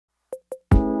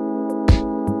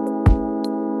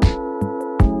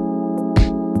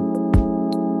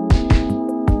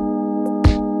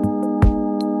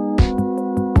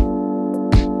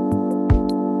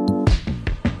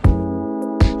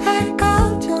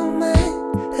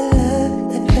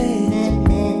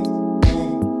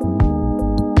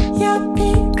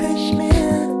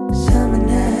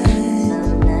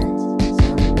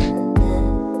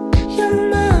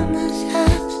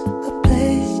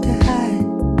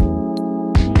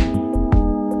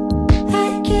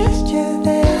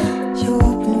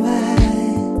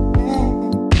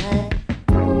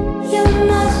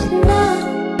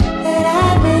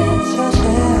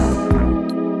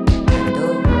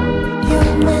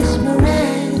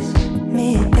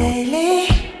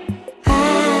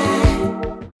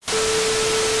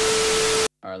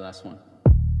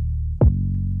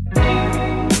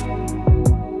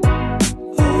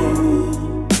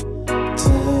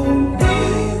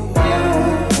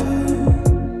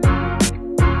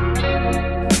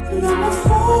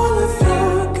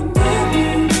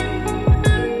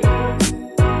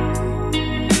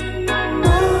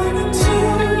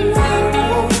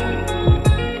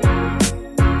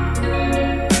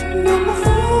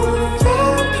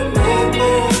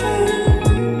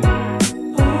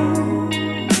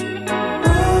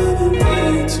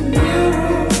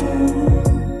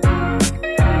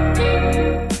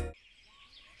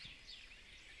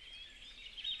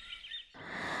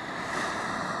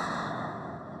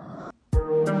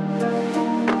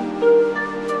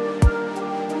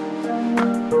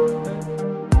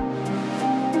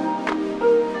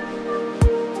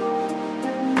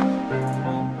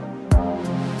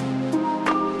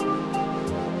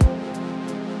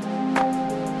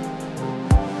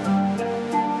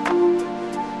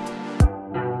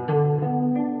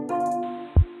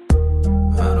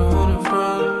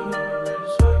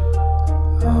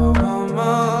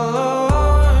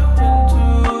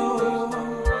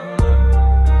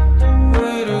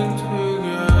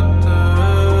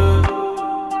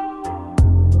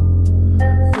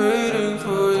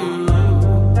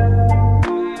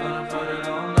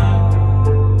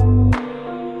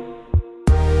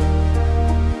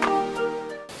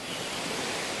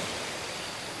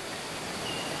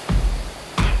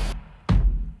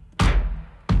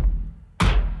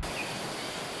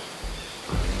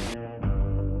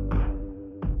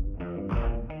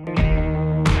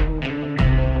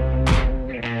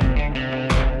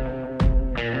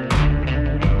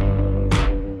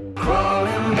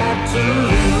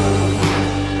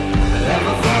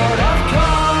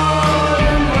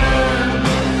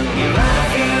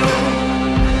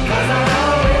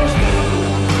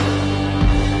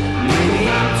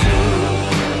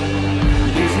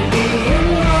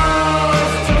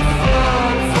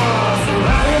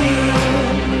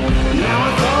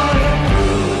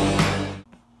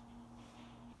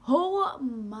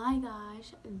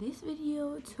this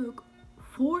video took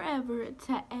forever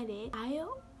to edit. I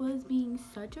was being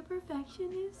such a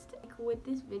perfectionist with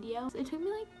this video. It took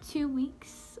me like 2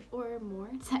 weeks or more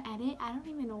to edit. I don't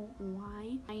even know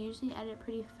why. I usually edit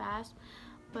pretty fast,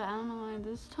 but I don't know why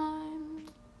this time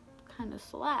kind of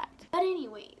slacked. But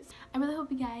anyways, I really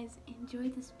hope you guys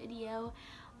enjoyed this video.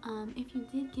 If you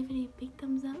did, give it a big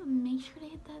thumbs up. Make sure to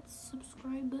hit that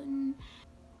subscribe button.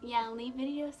 Yeah, leave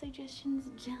video suggestions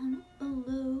down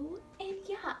below. And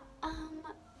yeah,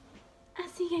 I'll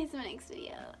see you guys in my next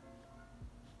video.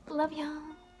 Love y'all.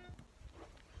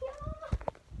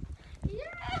 Yeah.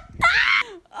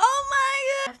 Oh my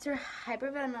god. After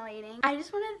hyperventilating, I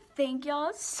just want to thank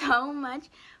y'all so much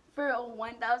for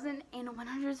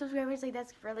 1,100 subscribers. Like,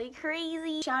 that's really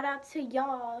crazy. Shout out to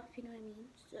y'all, if you know what I mean.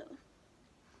 So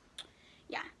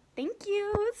yeah, thank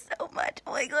you so much.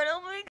 Oh my god, oh my god.